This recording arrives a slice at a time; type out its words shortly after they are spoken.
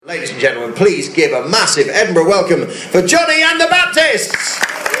and gentlemen, please give a massive Edinburgh welcome for Johnny and the Baptists!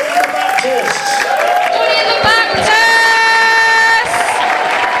 Johnny and the Baptists!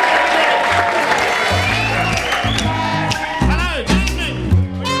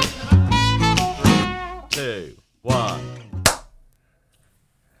 Hello, 2, 1.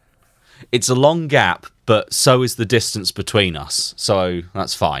 It's a long gap, but so is the distance between us, so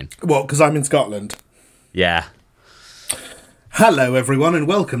that's fine. What, because I'm in Scotland? Yeah. Hello, everyone, and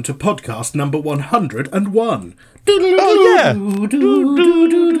welcome to podcast number 101. Oh, yeah.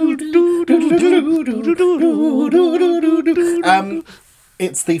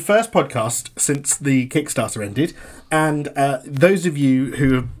 It's the first podcast since the Kickstarter ended, and those of you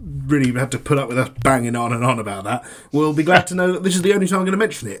who have really had to put up with us banging on and on about that will be glad to know that this is the only time I'm going to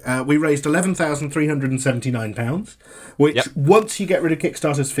mention it. We raised £11,379, which, once you get rid of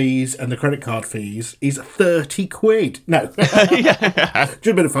Kickstarter's fees and the credit card fees, is 30 quid. No. Just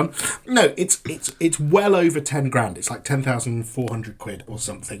a bit of fun. No, it's well over 10 grand. It's like 10,400 quid or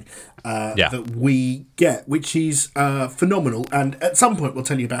something that we get, which is phenomenal. And at some point we'll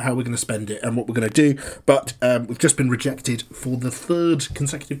tell you about how we're going to spend it and what we're going to do. But we've just been rejected for the third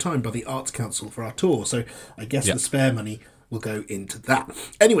consecutive time by the Arts Council for our tour. So I guess the spare money will go into that.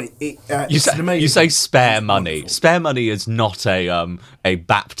 Anyway, you say spare money. Wonderful. Spare money is not a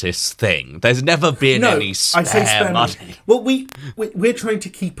Baptist thing. There's never been any spare money. Well, we're trying to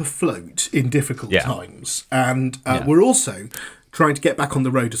keep afloat in difficult times, and we're also trying to get back on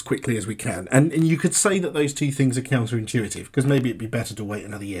the road as quickly as we can. And you could say that those two things are counterintuitive, because maybe it'd be better to wait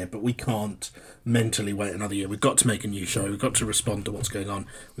another year, but we can't mentally wait another year. We've got to make a new show. We've got to respond to what's going on.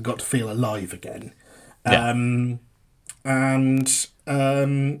 We've got to feel alive again. So that's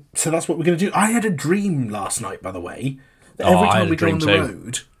what we're going to do. I had a dream last night, by the way, that every time we go on the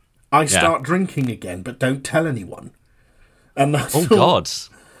road, I start drinking again, but don't tell anyone. And I thought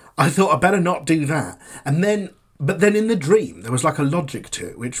I better not do that. But then in the dream, there was like a logic to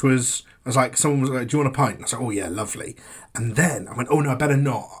it, which was, I was like, someone was like, do you want a pint? And I was like, oh yeah, lovely. And then I went, oh no, I better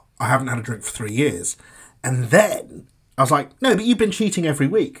not. I haven't had a drink for 3 years. And then I was like, no, but you've been cheating every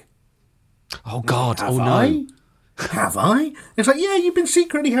week. Oh God, Have I? Have I? It's like, yeah, you've been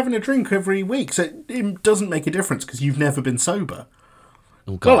secretly having a drink every week, so it doesn't make a difference because you've never been sober.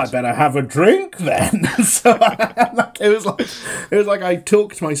 Oh God. Well, I better have a drink then. So it was like I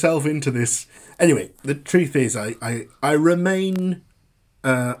talked myself into this. Anyway, the truth is, I remain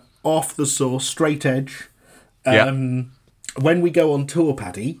off the sauce, straight edge. When we go on tour,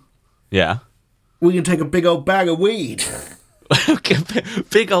 Paddy, we can take a big old bag of weed.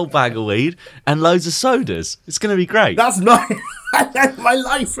 Big old bag of weed and loads of sodas. It's going to be great. That's my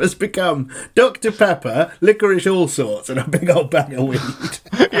life has become Dr. Pepper, licorice, all sorts, and a big old bag of weed.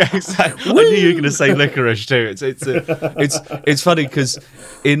 Yeah, exactly. I knew you were going to say licorice too. It's funny because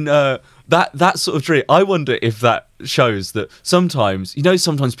in that sort of dream, I wonder if that shows that sometimes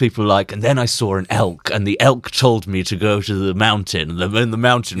people are like, and then I saw an elk, and the elk told me to go to the mountain, and the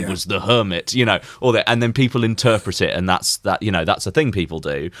mountain was the hermit, or that, and then people interpret it, and that's a thing people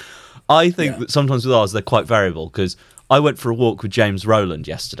do. I think that sometimes with ours, they're quite variable, because I went for a walk with James Rowland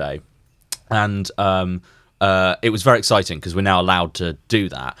yesterday, and it was very exciting because we're now allowed to do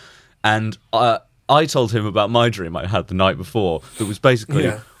that. And I told him about my dream I had the night before that was basically,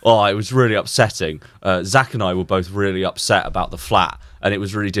 it was really upsetting. Zach and I were both really upset about the flat, and it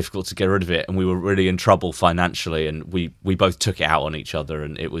was really difficult to get rid of it, and we were really in trouble financially, and we both took it out on each other,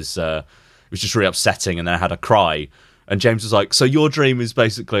 and it was just really upsetting, and then I had a cry. And James was like, so your dream is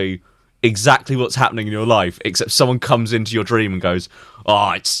basically exactly what's happening in your life, except someone comes into your dream and goes,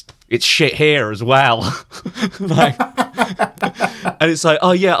 oh, it's shit here as well. And it's like,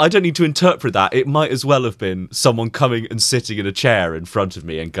 oh yeah, I don't need to interpret that. It might as well have been someone coming and sitting in a chair in front of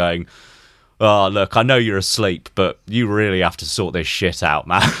me and going, oh, look, I know you're asleep, but you really have to sort this shit out,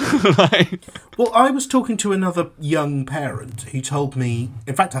 man. Well, I was talking to another young parent who told me,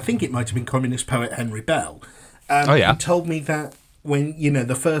 in fact, I think it might have been communist poet Henry Bell, who told me that when,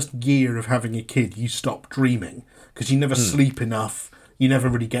 the first year of having a kid, you stop dreaming because you never sleep enough. You never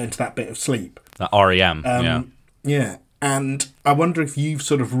really get into that bit of sleep. That REM, Yeah, and I wonder if you've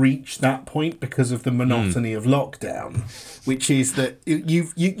sort of reached that point because of the monotony of lockdown, which is that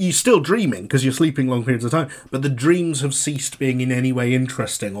you're still dreaming because you're sleeping long periods of time, but the dreams have ceased being in any way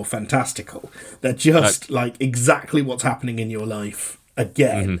interesting or fantastical. They're just like exactly what's happening in your life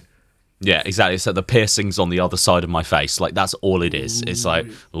again. Mm-hmm. Yeah, exactly. So the piercing's on the other side of my face. Like, that's all it is. It's like,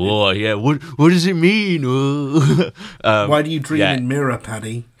 oh, yeah, what does it mean? Why do you dream in mirror,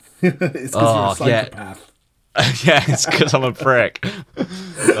 Paddy? It's because you're a psychopath. Yeah, it's because I'm a prick.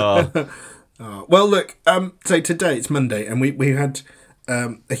 Well, look, so today it's Monday, and we had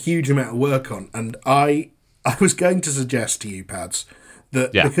a huge amount of work on, and I was going to suggest to you, Pads,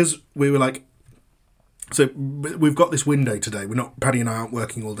 that because we were like, so we've got this window today. Paddy and I aren't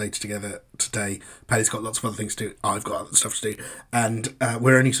working all day together today. Paddy's got lots of other things to do. I've got other stuff to do, and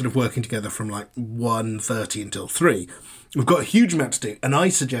we're only sort of working together from like 1:30 until 3. We've got a huge amount to do, and I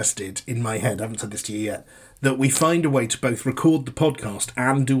suggested in my head, I haven't said this to you yet, that we find a way to both record the podcast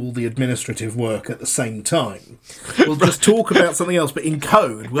and do all the administrative work at the same time. We'll just talk about something else, but in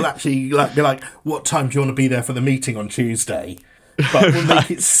code, we'll actually be like, what time do you want to be there for the meeting on Tuesday? But we'll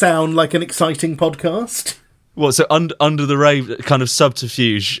make it sound like an exciting podcast. Well, so under the rave kind of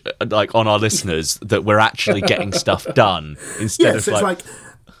subterfuge, like on our listeners, that we're actually getting stuff done instead of like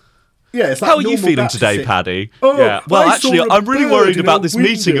it's like how are you feeling Baptist today, shit. Paddy? Oh, yeah. Well, actually, I'm really worried about this window.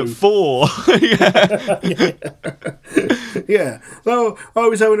 meeting at 4. Yeah. Well, I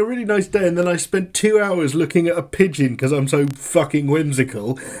was having a really nice day, and then I spent 2 hours looking at a pigeon because I'm so fucking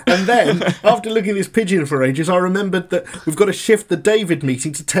whimsical. And then, after looking at this pigeon for ages, I remembered that we've got to shift the David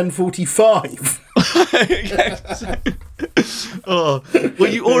meeting to 10:45. Oh,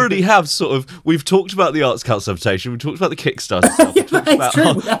 well, you already have sort of. We've talked about the Arts Council invitation. We've talked about the Kickstarter stuff. We've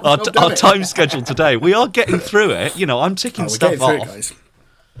talked about our time schedule today. We are getting through it. You know, I'm ticking stuff off. Guys.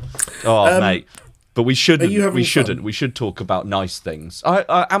 Oh, mate. But we shouldn't. Fun? We should talk about nice things.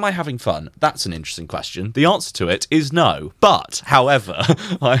 Am I having fun? That's an interesting question. The answer to it is no. But, however,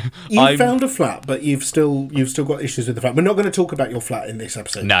 you found a flat, but you've still got issues with the flat. We're not going to talk about your flat in this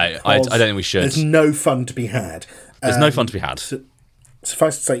episode. No, I don't think we should. There's no fun to be had. There's no fun to be had.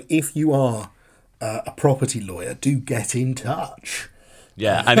 Suffice to say, if you are a property lawyer, do get in touch.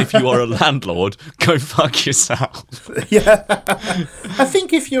 Yeah, and if you are a landlord, go fuck yourself. Yeah. I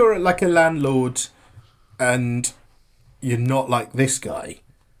think if you're like a landlord and you're not like this guy,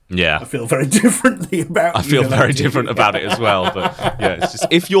 yeah, I feel very differently about it. I feel very different about it as well. But yeah, it's just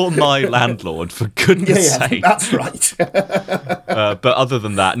if you're my landlord, for goodness sake. That's right. But other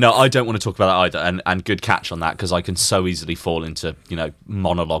than that, no, I don't want to talk about that either. And good catch on that, because I can so easily fall into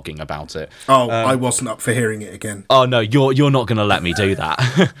monologuing about it. Oh, I wasn't up for hearing it again. Oh no, you're not going to let me do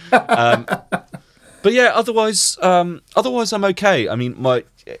that. But yeah, otherwise I'm okay. I mean,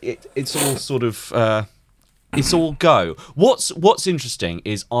 it's all sort of. It's all go. What's interesting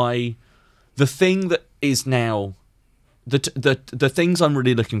is the thing that is now the things I'm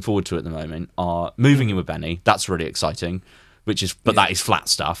really looking forward to at the moment are moving in with Benny. That's really exciting, that is flat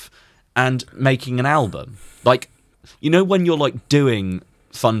stuff, and making an album. Like, when you're like doing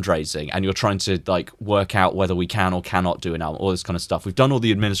fundraising and you're trying to like work out whether we can or cannot do an album, all this kind of stuff. We've done all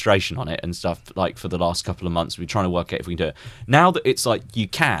the administration on it and stuff like for the last couple of months. We're trying to work out if we can do it. Now that it's like you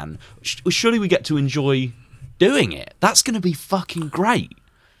can, surely we get to enjoy doing it. That's going to be fucking great.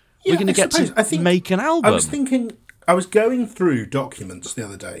 Yeah, we're going to get to make an album. I was going through documents the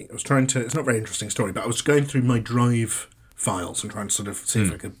other day. It's not a very interesting story, but I was going through my Drive files and trying to sort of see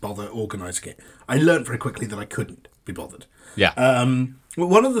if I could bother organising it. I learned very quickly that I couldn't be bothered. Yeah.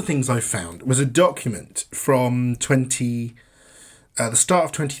 One of the things I found was a document from the start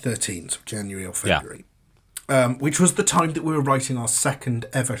of 2013, so January or February, which was the time that we were writing our second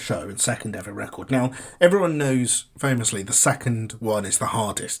ever show and second ever record. Now, everyone knows famously the second one is the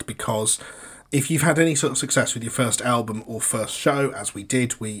hardest, because if you've had any sort of success with your first album or first show, as we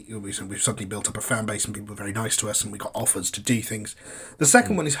did, we've suddenly built up a fan base and people were very nice to us and we got offers to do things. The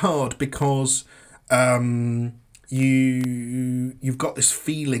second one is hard because you've got this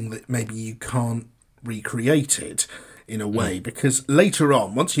feeling that maybe you can't recreate it in a way, because later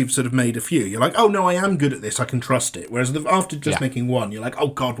on, once you've sort of made a few, you're like, oh no, I am good at this, I can trust it. Whereas after just making one, you're like, oh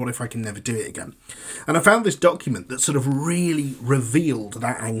God, what if I can never do it again? And I found this document that sort of really revealed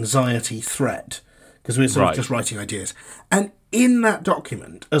that anxiety thread, because we were sort of just writing ideas. And in that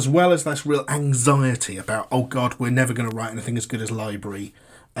document, as well as this real anxiety about, oh God, we're never going to write anything as good as Library,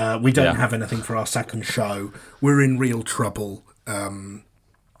 we don't have anything for our second show, we're in real trouble.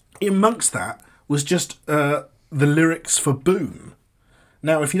 Amongst that was just the lyrics for Boom.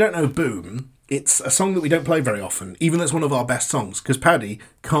 Now, if you don't know Boom, it's a song that we don't play very often, even though it's one of our best songs, because Paddy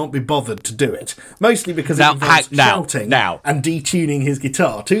can't be bothered to do it. Mostly because it involves shouting and detuning his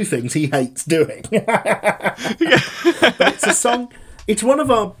guitar, two things he hates doing. But it's a song... It's one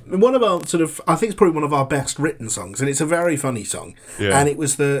of our sort of, I think it's probably one of our best written songs, and it's a very funny song. Yeah. And it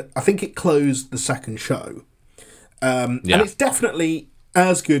was I think it closed the second show. And it's definitely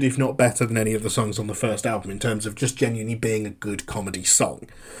as good, if not better, than any of the songs on the first album in terms of just genuinely being a good comedy song.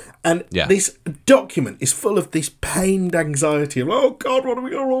 And this document is full of this pained anxiety of, oh God, what are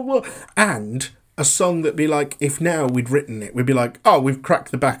we going to do? And a song that'd be like, if now we'd written it, we'd be like, oh, we've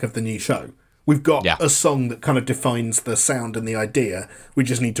cracked the back of the new show. We've got Yeah. a song that kind of defines the sound and the idea. We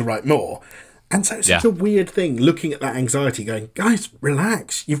just need to write more. And so it's such Yeah. a weird thing, looking at that anxiety, going, guys,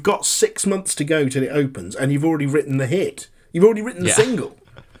 relax. You've got 6 months to go till it opens, and you've already written the hit. You've already written the Yeah. single.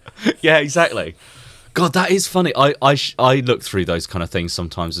 Yeah, exactly. God, that is funny. I look through those kind of things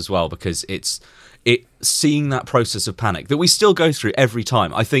sometimes as well, because it's seeing that process of panic that we still go through every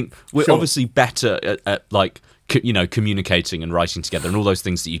time. I think we're Sure. obviously better at like communicating and writing together and all those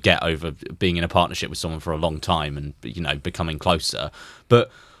things that you get over being in a partnership with someone for a long time and becoming closer.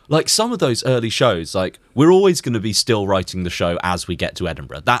 But like some of those early shows, like we're always going to be still writing the show as we get to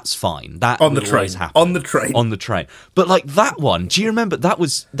Edinburgh. That's fine. That On the will train. always happen. On the train. On the train. But like that one, do you remember that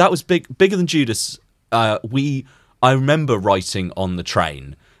was bigger than Judas? I remember writing on the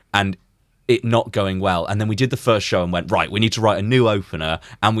train and it not going well, and then we did the first show and went, right, we need to write a new opener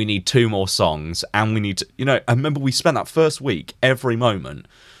and we need 2 more songs and we need to, I remember we spent that first week every moment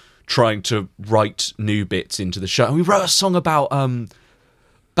trying to write new bits into the show, and we wrote a song about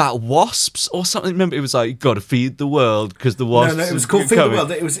wasps or something. Remember, it was like, got to feed the world because the wasps. No, it was called Feed the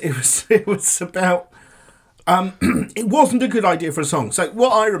World. It was about. It wasn't a good idea for a song. So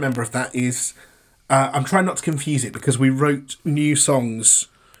what I remember of that is, I'm trying not to confuse it because we wrote new songs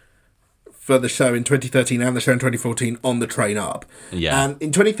for the show in 2013 and the show in 2014 on the train up. Yeah. And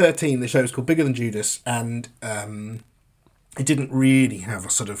in 2013, the show was called Bigger Than Judas, and it didn't really have a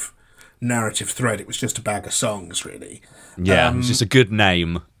sort of narrative thread. It was just a bag of songs, really. Yeah, it was just a good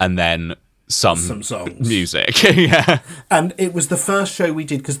name and then some songs. music. Yeah. And it was the first show we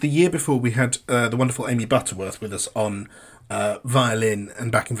did, because the year before we had the wonderful Amy Butterworth with us on violin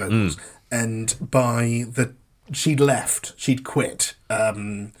and backing vocals. And she'd left, she'd quit.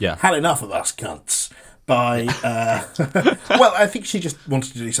 Had enough of us cunts. Well, I think she just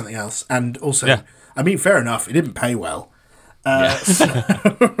wanted to do something else. And also, I mean, fair enough, it didn't pay well.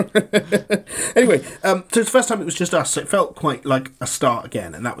 Anyway, so it's the first time it was just us, so it felt quite like a start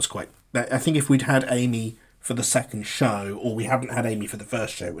again, and that was quite. I think if we'd had Amy for the second show, or we hadn't had Amy for the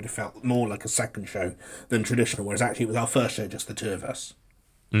first show, it would have felt more like a second show than traditional. Whereas actually, it was our first show, just the two of us.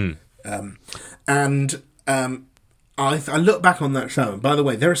 I look back on that show, and by the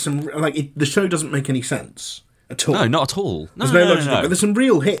way, there are some the show doesn't make any sense at all. No, not at all. There's no logic, but there's some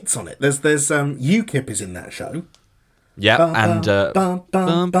real hits on it. There's UKIP is in that show. Yeah, and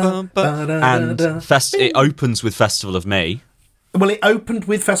it opens with Festival of Me. Well, it opened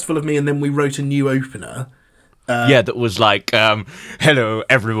with Festival of Me, and then we wrote a new opener. That was like, hello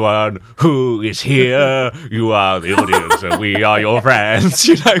everyone who is here. You are the audience, and we are your friends.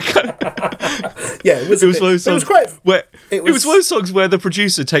 Yeah, it was one of those songs where the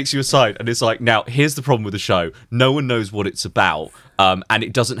producer takes you aside and it's like, now here's the problem with the show. No one knows what it's about, and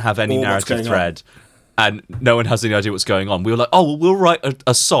it doesn't have any narrative thread. And no one has any idea what's going on. We were like, oh, well, we'll write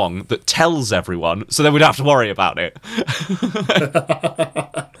a song that tells everyone, so then we'd have to worry about it.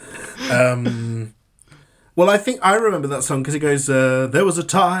 Well, I think I remember that song because it goes, there was a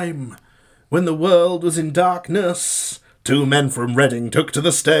time when the world was in darkness. 2 men from Reading took to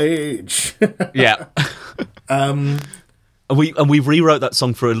the stage. Yeah. We rewrote that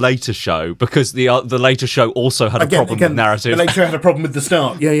song for a later show because the later show also had a problem with narrative. The later show had a problem with the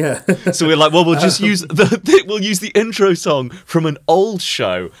start. Yeah. So we're like, well, we'll just use the intro song from an old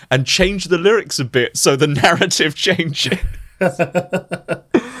show and change the lyrics a bit so the narrative changes.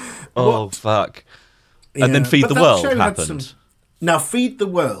 Oh fuck! Yeah. And then Feed the World happened. Now, Feed the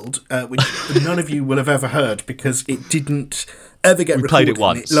World, which none of you will have ever heard because it didn't ever get recorded. Played it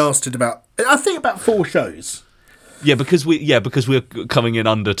once. It lasted about 4 shows. Yeah, because we're coming in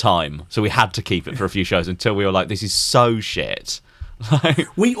under time, so we had to keep it for a few shows until we were like, this is so shit.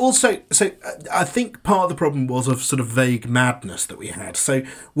 We also, I think part of the problem was of sort of vague madness that we had. So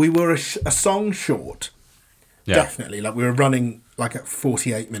we were a song short, definitely. Like we were running like at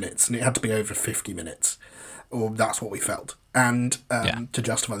 48 minutes, and it had to be over 50 minutes, or that's what we felt, and to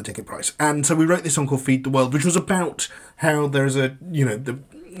justify the ticket price. And so we wrote this song called "Feed the World," which was about how there's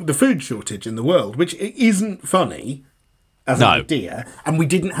the food shortage in the world, which isn't funny as an idea, and we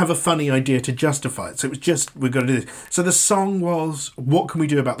didn't have a funny idea to justify it. So it was just, we're going to do this. So the song was, what can we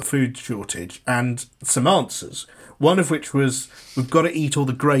do about the food shortage? And some answers. One of which was, we've got to eat all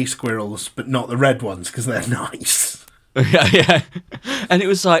the grey squirrels, but not the red ones, because they're nice. Yeah. And it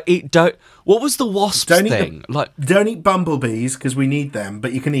was like, what was the wasps thing? Don't eat bumblebees, because we need them,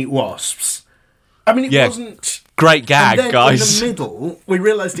 but you can eat wasps. I mean, it wasn't... Great gag, and then guys. In the middle, we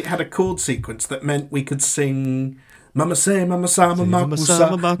realised it had a chord sequence that meant we could sing Mama Say, Mama Sama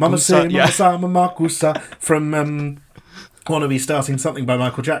Makusa, Mama Say, Mama Sama Makusa from Wannabe Starting Something by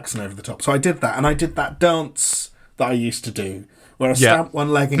Michael Jackson over the top. So I did that, and I did that dance that I used to do where I stamp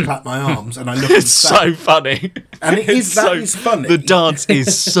one leg and clap my arms, and I look It's so funny. And that is funny. The dance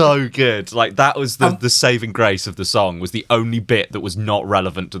is so good. Like, that was the saving grace of the song, was the only bit that was not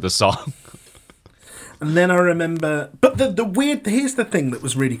relevant to the song. And then I remember, but the weird, here's the thing that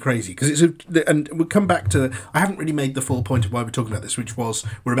was really crazy, because and we'll come back to, I haven't really made the full point of why we're talking about this, which was,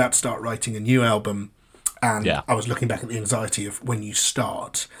 we're about to start writing a new album, and I was looking back at the anxiety of when you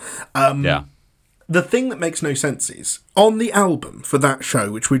start. The thing that makes no sense is, on the album for that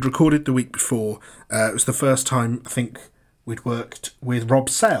show, which we'd recorded the week before, it was the first time, I think, we'd worked with Rob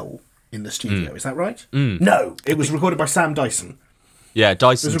Sell in the studio, is that right? No, it was recorded by Sam Dyson. Yeah,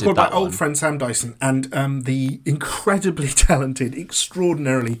 Dyson. It was recorded by old friend Sam Dyson and the incredibly talented,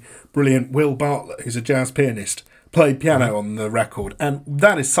 extraordinarily brilliant Will Bartlett, who's a jazz pianist, played piano on the record, and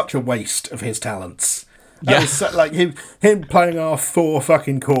that is such a waste of his talents. That is like him playing off 4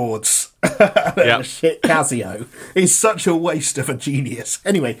 fucking chords a shit Casio is such a waste of a genius.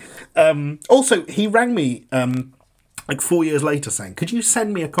 Anyway, also he rang me like 4 years later saying, "Could you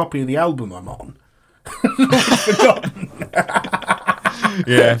send me a copy of the album I'm on?" I'd forgotten.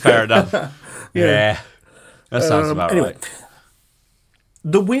 Yeah, fair enough. Yeah. That sounds about right.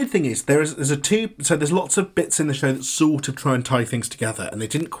 The weird thing is, there's lots of bits in the show that sort of try and tie things together, and they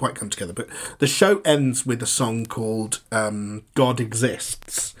didn't quite come together, but the show ends with a song called God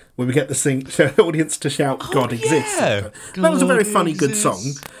Exists, where we get the audience to shout, God exists. Yeah. That was a very funny, good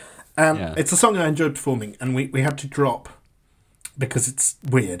song. It's a song I enjoyed performing, and we had to drop, because it's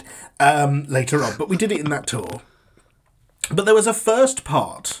weird, later on, but we did it in that tour. But there was a first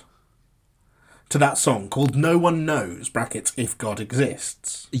part to that song called No One Knows, brackets, If God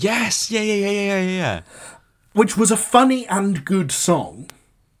Exists. Yes, yeah. Which was a funny and good song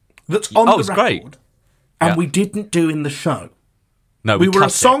that's on the record. Great. And we didn't do in the show. No, we were a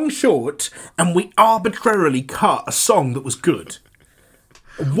song short, and we arbitrarily cut a song that was good.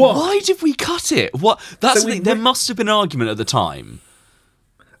 Why did we cut it? What? That's there must have been an argument at the time.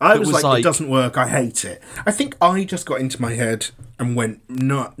 I was like, it doesn't work, I hate it. I think I just got into my head and went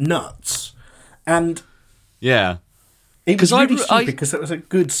nuts. And it was really stupid because it was a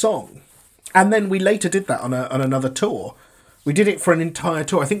good song. And then we later did that on another tour. We did it for an entire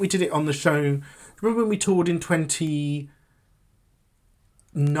tour. I think we did it on the show. Remember when we toured in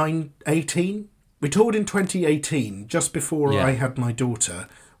 2018? We toured in 2018, just before I had my daughter,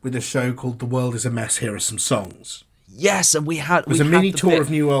 with a show called The World Is a Mess, Here Are Some Songs. Yes, and it was a mini tour of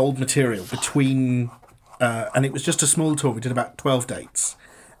new old material between, and it was just a small tour. We did about 12 dates,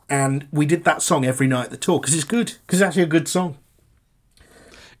 and we did that song every night at the tour because it's good. Because it's actually a good song.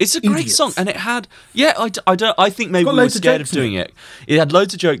 It's a great song, and it had I think maybe we were scared of doing it. It had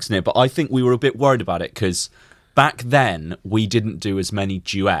loads of jokes in it, but I think we were a bit worried about it because back then we didn't do as many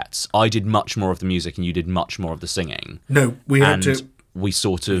duets. I did much more of the music, and you did much more of the singing. No, we had to. We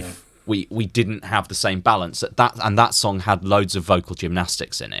sort of. Yeah. We didn't have the same balance and that song had loads of vocal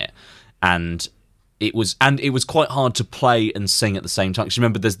gymnastics in it, and it was quite hard to play and sing at the same time. Because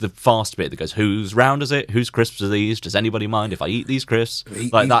remember, there's the fast bit that goes, "Whose round is it? Whose crisps are these? Does anybody mind if I eat these crisps?"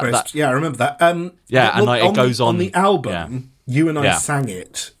 Eat crisps. Yeah, I remember that. It goes on the album. Yeah. You and I sang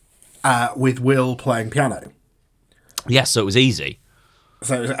it with Will playing piano. Yes, so it was easy.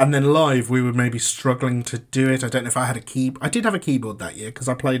 So, and then live, we were maybe struggling to do it. I don't know if I had a keyboard. I did have a keyboard that year because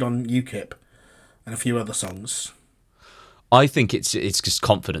I played on UKIP and a few other songs. I think it's just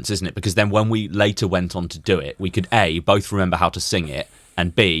confidence, isn't it? Because then when we later went on to do it, we could A, both remember how to sing it,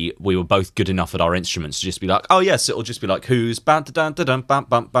 and B, we were both good enough at our instruments to just be like, oh yes, it'll just be like, who's bam da da dum bam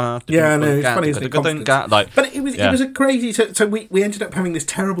bam bam. Yeah, no, it's funny, isn't it? But it was a crazy. So we ended up having this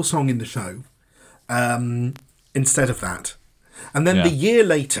terrible song in the show instead of that. And then the year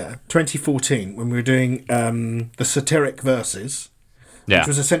later, 2014, when we were doing the Satiric Verses, which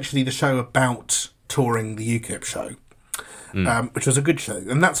was essentially the show about touring the UKIP show, which was a good show,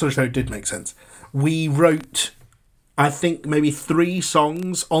 and that sort of show did make sense. We wrote, I think, maybe 3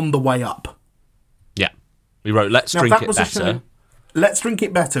 songs on the way up. Yeah. We wrote Let's Drink It Better. Let's Drink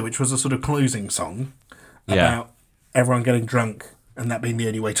It Better, which was a sort of closing song about everyone getting drunk and that being the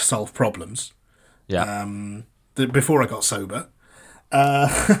only way to solve problems. Yeah. Before I got sober, and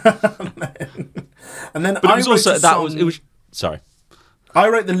then but it was also that song, it was. Sorry, I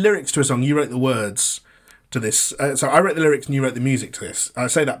wrote the lyrics to a song. You wrote the words to this. So I wrote the lyrics and you wrote the music to this. I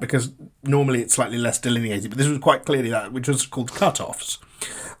say that because normally it's slightly less delineated, but this was quite clearly that, which was called Cut-Offs.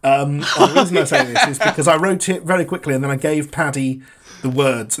 And the reason I say this is because I wrote it very quickly, and then I gave Paddy the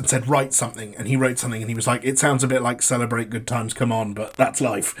words and said, write something. And he wrote something and he was like, it sounds a bit like Celebrate Good Times Come On, but that's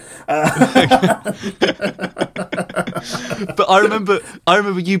life. But I remember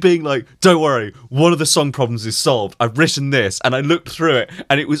you being like, don't worry, one of the song problems is solved. I've written this, and I looked through it,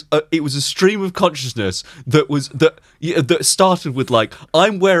 and it was a stream of consciousness that started with like,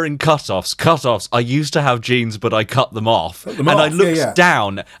 I'm wearing cutoffs. I used to have jeans, but I cut them off. I looked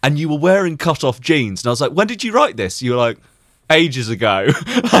down, and you were wearing cut-off jeans, and I was like, when did you write this? You were like, ages ago.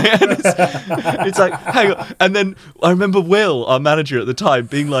 It's like, hang on. And then I remember Will, our manager at the time,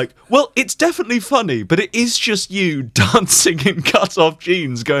 being like, well, it's definitely funny, but it is just you dancing in cut-off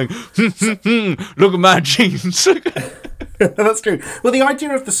jeans going, look at my jeans. That's true. Well, the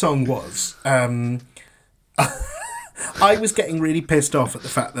idea of the song was, I was getting really pissed off at the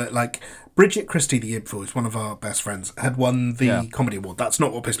fact that, like, Bridget Christie, the Ib voice, one of our best friends, had won the Comedy Award. That's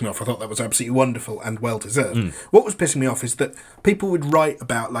not what pissed me off. I thought that was absolutely wonderful and well-deserved. What was pissing me off is that people would write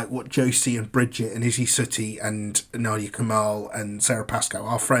about like what Josie and Bridget and Izzy Sooty and Nadia Kamal and Sarah Pascoe,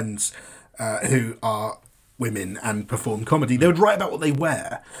 our friends who are women and perform comedy, they would write about what they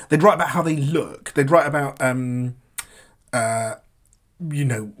wear. They'd write about how they look. They'd write about you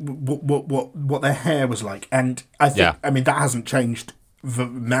know, what their hair was like. And I think, I mean, that hasn't changed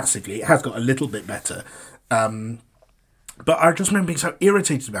massively. It has got a little bit better. But I just remember being so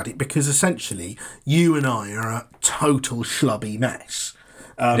irritated about it because essentially you and I are a total schlubby mess.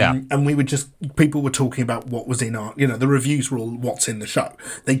 And we were just, people were talking about what was in our, you know, the reviews were all what's in the show.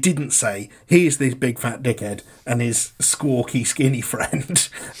 They didn't say, here's this big fat dickhead and his squawky skinny friend.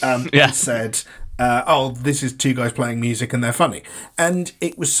 They said, oh, this is two guys playing music and they're funny. And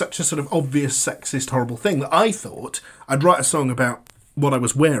it was such a sort of obvious sexist, horrible thing that I thought I'd write a song about what I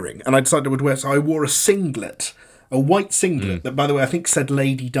was wearing. And I decided I would wear, so I wore a singlet, a white singlet that, by the way, I think said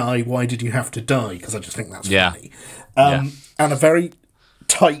Lady Di, why did you have to die? Because I just think that's funny. And a very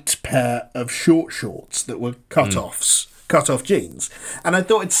tight pair of short shorts that were cut-off jeans. And I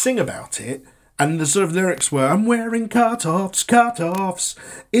thought I'd sing about it. And the sort of lyrics were, I'm wearing cut-offs.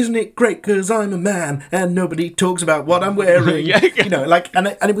 Isn't it great because I'm a man and nobody talks about what I'm wearing? You know, like, and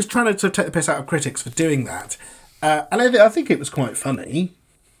it was trying to sort of take the piss out of critics for doing that. And I think it was quite funny.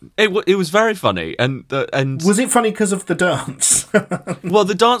 It was very funny, and was it funny because of the dance? Well,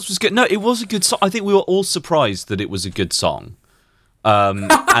 the dance was good. No, it was a good song. I think we were all surprised that it was a good song, and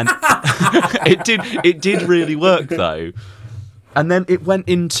it did really work though. And then it went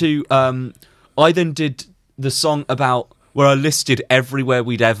into. I then did the song about where I listed everywhere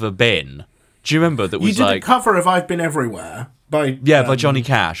we'd ever been. Do you remember that? Was you did a cover of "I've Been Everywhere" by Johnny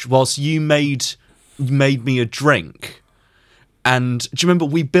Cash. Whilst you made me a drink. And do you remember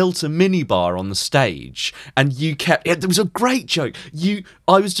we built a minibar on the stage and you kept... There was a great joke.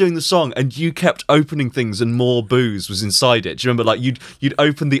 I was doing the song and you kept opening things and more booze was inside it. Do you remember, like, you'd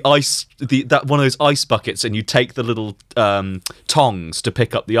open the ice, that one of those ice buckets and you'd take the little tongs to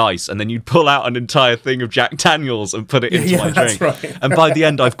pick up the ice and then you'd pull out an entire thing of Jack Daniels and put it into my drink. That's right. And by the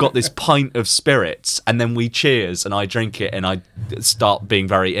end, I've got this pint of spirits and then we cheers and I drink it and I start being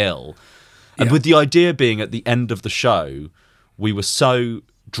very ill. And with the idea being at the end of the show... We were so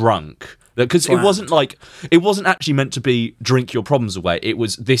drunk because it wasn't actually meant to be drink your problems away. It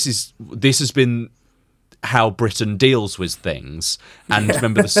was this has been how Britain deals with things. And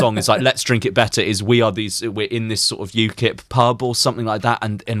remember the song is like, let's drink it better, is we're in this sort of UKIP pub or something like that,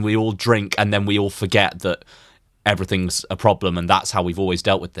 and we all drink and then we all forget that everything's a problem and that's how we've always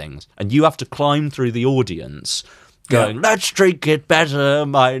dealt with things. And you have to climb through the audience going, let's drink it better,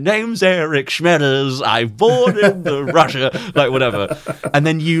 my name's Eric Schmetters, I born in the Russia, like whatever. And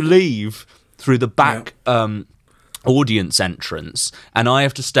then you leave through the back audience entrance, and I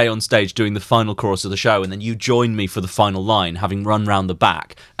have to stay on stage doing the final chorus of the show, and then you join me for the final line, having run round the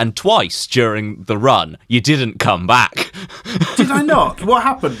back. And twice during the run, you didn't come back. Did I not? What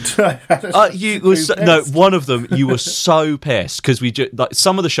happened? One of them, you were so pissed because like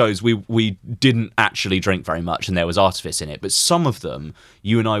some of the shows we didn't actually drink very much, and there was artifice in it. But some of them,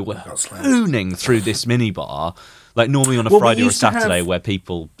 you and I were hooning through this minibar, like normally on a Friday or a Saturday, where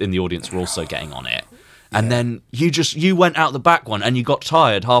people in the audience were also getting on it. And then you went out the back one and you got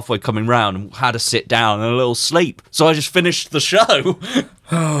tired halfway coming round and had to sit down and a little sleep. So I just finished the show.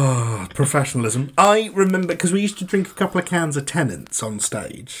 Oh, professionalism. I remember, because we used to drink a couple of cans of Tennent's on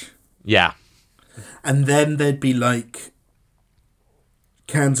stage. Yeah. And then there'd be like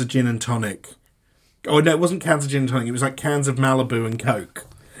cans of gin and tonic. Oh, no, it wasn't cans of gin and tonic. It was like cans of Malibu and Coke.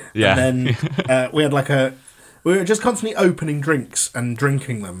 Yeah. And then we were just constantly opening drinks and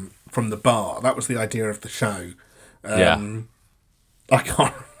drinking them from the bar. That was the idea of the show. I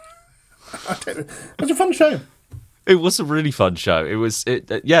can't... It was a fun show. It was a really fun show. It was,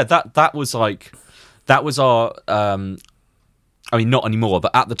 that was like, that was our, I mean, not anymore,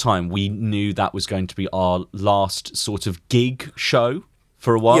 but at the time we knew that was going to be our last sort of gig show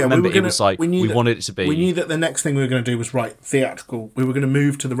for a while. Yeah, remember, it was like, we wanted it to be. We knew that the next thing we were going to do was write theatrical. We were going to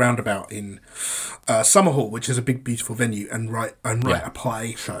move to the Roundabout in Summerhall, which is a big, beautiful venue, and write a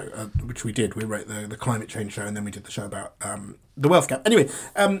play show, which we did. We wrote the climate change show, and then we did the show about the wealth gap. Anyway,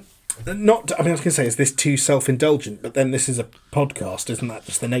 I was going to say, is this too self-indulgent? But then this is a podcast, isn't that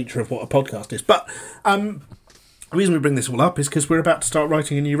just the nature of what a podcast is? But the reason we bring this all up is because we're about to start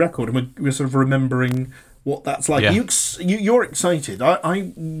writing a new record, and we're sort of remembering what that's like. Yeah. You're excited.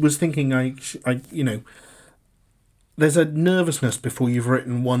 I was thinking, there's a nervousness before you've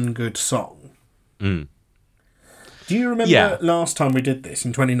written one good song. Mm. Do you remember last time we did this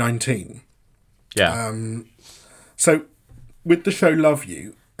in 2019? Yeah. So with the show Love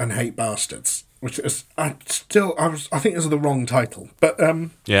You and Hate Bastards, which is I think this is the wrong title, but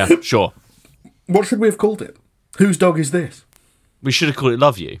yeah, sure. What should we have called it? Whose dog is this? We should have called it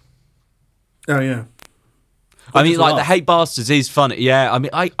Love You. Oh yeah. I mean, like, the Hate Bastards is funny. Yeah, I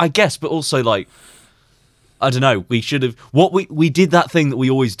mean, I guess, but also, like, I don't know. We should have. We did that thing that we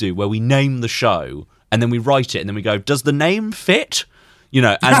always do, where we name the show and then we write it and then we go, does the name fit? You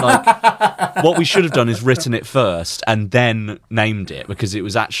know, and like, what we should have done is written it first and then named it, because it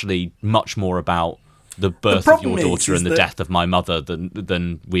was actually much more about the birth of your daughter and the death of my mother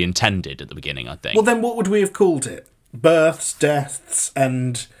than we intended at the beginning, I think. Well, then what would we have called it? Births, deaths,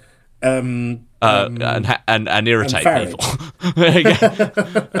 and irritate people.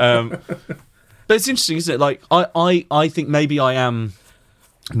 But it's interesting, isn't it? Like, I think maybe I am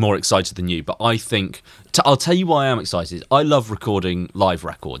more excited than you, but I think I'll tell you why I am excited. I love recording live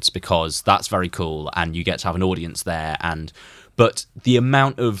records because that's very cool, and you get to have an audience there. But the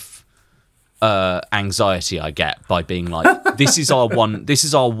amount of anxiety I get by being like, this is our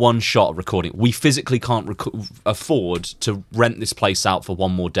one shot of recording. We physically can't afford to rent this place out for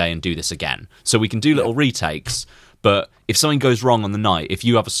one more day and do this again. So we can do little retakes, but if something goes wrong on the night, if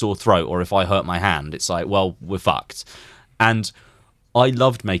you have a sore throat or if I hurt my hand, it's like, well, we're fucked. And I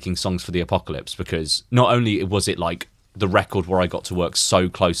loved making Songs for the Apocalypse because not only was it like the record where I got to work so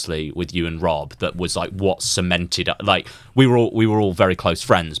closely with you and Rob, that was like what cemented, like, we were all very close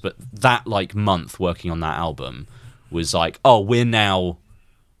friends, but that like month working on that album was like, oh, we're now,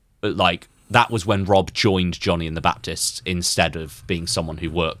 like, that was when Rob joined Johnny and the Baptists instead of being someone who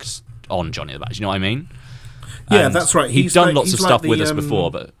worked on Johnny and the Baptists. You know what I mean? Yeah, and that's right. He'd done lots of stuff with us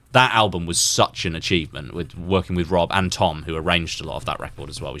before, but that album was such an achievement, with working with Rob and Tom, who arranged a lot of that record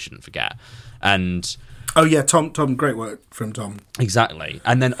as well, we shouldn't forget. And oh yeah, Tom, great work from Tom. Exactly.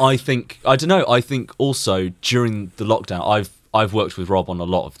 And then I think also during the lockdown, I've worked with Rob on a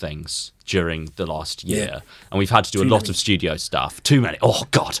lot of things during the last year, and we've had to do a lot of studio stuff. Too many. Oh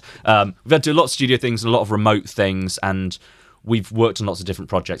God. We've had to do a lot of studio things and a lot of remote things, and we've worked on lots of different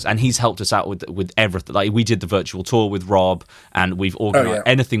projects, and he's helped us out with everything. Like, we did the virtual tour with Rob, and we've organised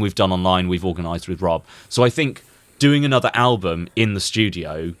anything we've done online, we've organised with Rob. So I think doing another album in the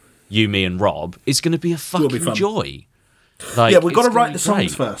studio, you, me, and Rob, is going to be a fucking joy. Like, yeah, we've got to write the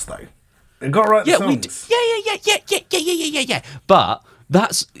songs first, though. We've got to write the songs. Yeah. But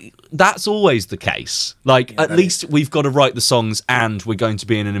that's always the case. Like, at least we've got to write the songs, and we're going to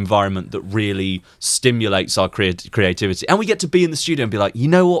be in an environment that really stimulates our creativity. And we get to be in the studio and be like, you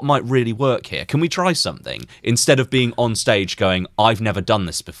know what might really work here? Can we try something? Instead of being on stage going, I've never done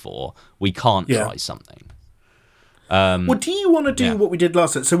this before. We can't try something. Well, do you want to do what we did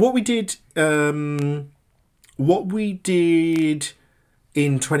last time? So what we did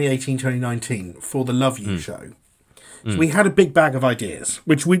in 2018, 2019 for the Love You show. So we had a big bag of ideas,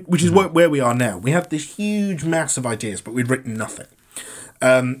 which is where we are now. We had this huge mass of ideas, but we'd written nothing.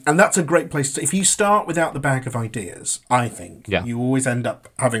 And that's a great place to... If you start without the bag of ideas, I think, you always end up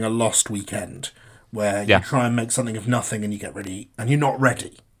having a lost weekend where you try and make something of nothing and you get ready, and you're not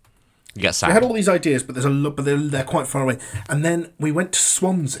ready. You get sad. We had all these ideas, but there's a lot, but they're quite far away. And then we went to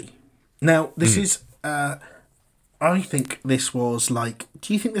Swansea. Now, this is... I think this was like...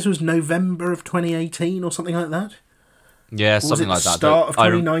 Do you think this was November of 2018 or something like that? Yeah, something like that. Start of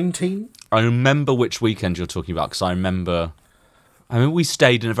 2019? I remember which weekend you're talking about, because I remember we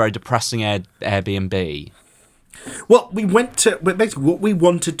stayed in a very depressing Airbnb. Well, we went to... Basically, what we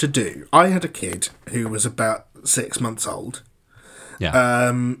wanted to do... I had a kid who was about 6 months old.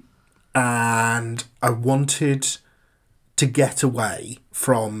 Yeah. And I wanted to get away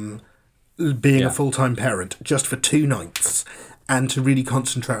from being a full-time parent just for 2 nights and to really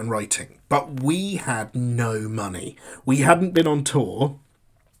concentrate on writing. But we had no money. We hadn't been on tour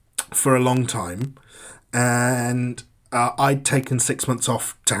for a long time. and I'd taken 6 months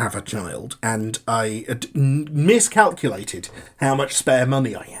off to have a child, and I had miscalculated how much spare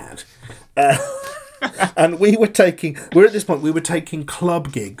money I had. And we're at this point, we were taking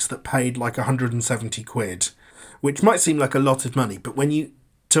club gigs that paid like 170 quid, which might seem like a lot of money, but when you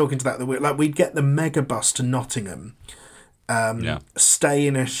talk into that, we'd get the mega bus to Nottingham, stay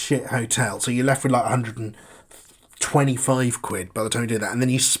in a shit hotel, so you're left with like 125 quid by the time you do that, and then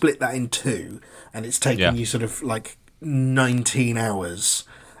you split that in two, and it's taking you sort of like 19 hours,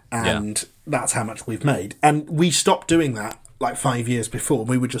 and that's how much we've made. And we stopped doing that like 5 years before.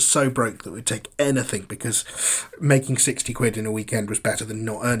 We were just so broke that we'd take anything, because making 60 quid in a weekend was better than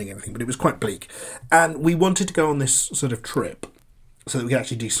not earning anything, but it was quite bleak. And we wanted to go on this sort of trip so that we could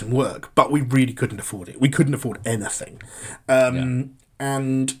actually do some work, but we really couldn't afford it. We couldn't afford anything.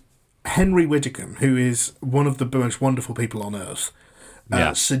 And Henry Widdicombe, who is one of the most wonderful people on earth,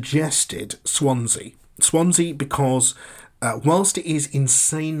 suggested Swansea. Swansea because whilst it is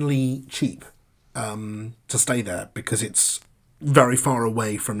insanely cheap to stay there, because it's very far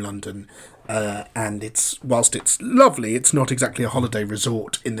away from London, and whilst it's lovely, it's not exactly a holiday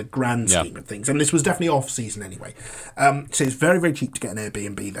resort in the grand scheme of things. And this was definitely off season anyway. So it's very, very cheap to get an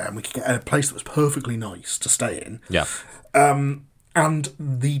Airbnb there, and we could get a place that was perfectly nice to stay in. Yeah. And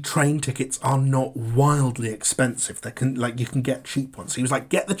the train tickets are not wildly expensive. You can get cheap ones. So he was like,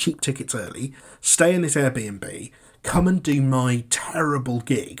 get the cheap tickets early, stay in this Airbnb, come and do my terrible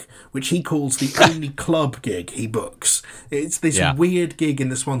gig, which he calls the only club gig he books. It's this weird gig in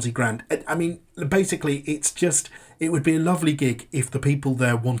the Swansea Grand. I mean, basically, it would be a lovely gig if the people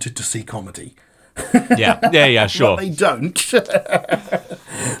there wanted to see comedy. Sure. But they don't.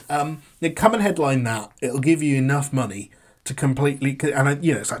 Come and headline that. It'll give you enough money to completely, and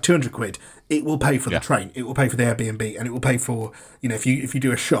it's like 200 quid. It will pay for the train, it will pay for the Airbnb, and it will pay for, if you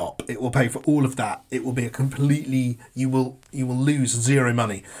do a shop, it will pay for all of that. It will be you will lose zero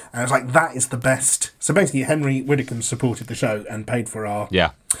money. And I was like, that is the best. So basically, Henry Widdicombe supported the show and paid for our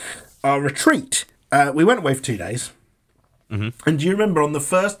retreat. We went away for 2 days. Mm-hmm. And do you remember on the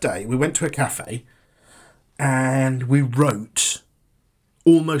first day, we went to a cafe and we wrote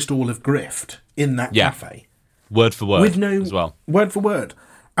almost all of Grift in that cafe. Word for word as well. Word for word.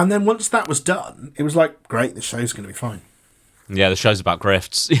 And then once that was done, it was like, great, the show's going to be fine. Yeah, the show's about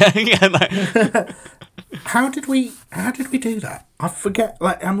grifts. How did we do that? I forget.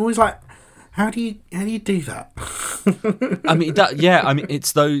 Like, I'm always like, how do you do that?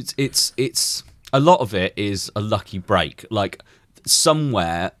 It's a lot of it is a lucky break. Like,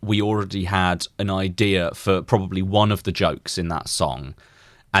 somewhere we already had an idea for probably one of the jokes in that song,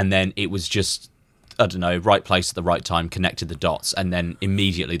 and then it was just, I don't know, right place at the right time, connected the dots, and then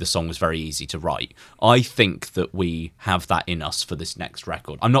immediately the song was very easy to write. I think that we have that in us for this next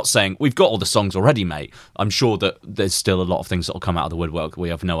record. I'm not saying we've got all the songs already, mate. I'm sure that there's still a lot of things that will come out of the woodwork we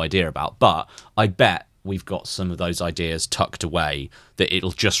have no idea about, but I bet we've got some of those ideas tucked away that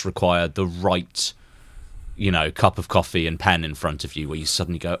it'll just require the right, cup of coffee and pen in front of you, where you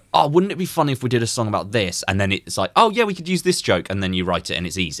suddenly go, oh, wouldn't it be funny if we did a song about this? And then it's like, oh yeah, we could use this joke, and then you write it and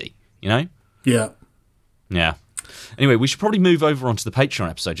it's easy, Yeah. Anyway, we should probably move over onto the Patreon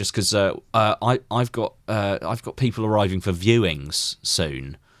episode, just because I've got people arriving for viewings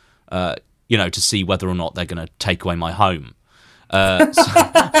soon, to see whether or not they're going to take away my home. So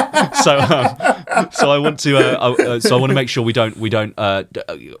I want to make sure we don't the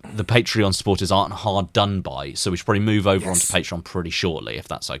Patreon supporters aren't hard done by. So we should probably move over onto Patreon pretty shortly, if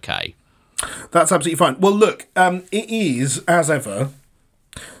that's okay. That's absolutely fine. Well, look, it is, as ever,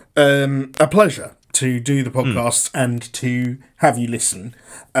 a pleasure to do the podcasts and to have you listen.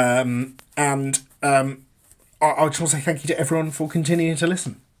 I just want to say thank you to everyone for continuing to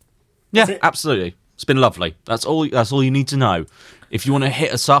listen. Yeah, absolutely. It's been lovely. That's all you need to know. If you want to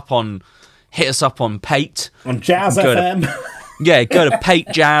hit us up on Pate, on Jazz FM. Go to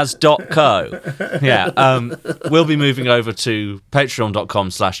patejazz.co. We'll be moving over to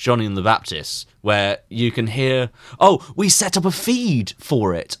patreon.com/Johnny and the Baptist, where you can hear... Oh, we set up a feed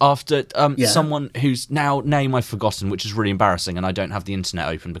for it after someone whose name I've forgotten, which is really embarrassing, and I don't have the internet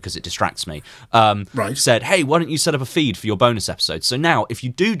open because it distracts me, said, hey, why don't you set up a feed for your bonus episodes? So now, if you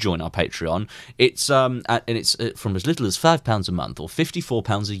do join our Patreon, it's from as little as £5 a month or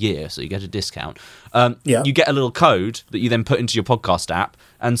 £54 a year, so you get a discount. You get a little code that you then put into your podcast app,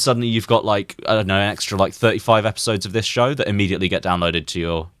 and suddenly you've got, an extra 35 episodes of this show that immediately get downloaded to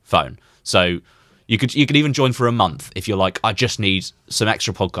your phone. So you could even join for a month if you're like, I just need some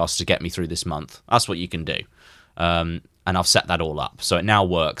extra podcasts to get me through this month. That's what you can do. And I've set that all up. So it now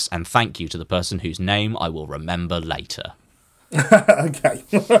works. And thank you to the person whose name I will remember later. Okay.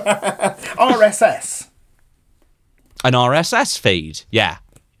 RSS. An RSS feed. Yeah.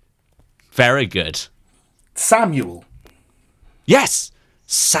 Very good. Samuel. Yes.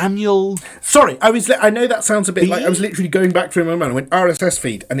 Samuel. Sorry, I know that sounds a bit like I was literally going back through my mind. I went RSS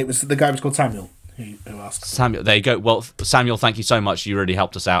feed, and the guy was called Samuel who asked. Samuel, there you go. Well, Samuel, thank you so much. You really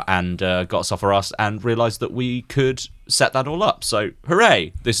helped us out and got us off our ass and realised that we could set that all up. So,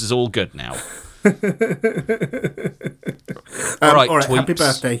 hooray! This is all good now. All right, tweeps. Happy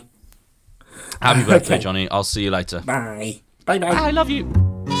birthday. Happy birthday, Johnny. I'll see you later. Bye. Bye. I love you.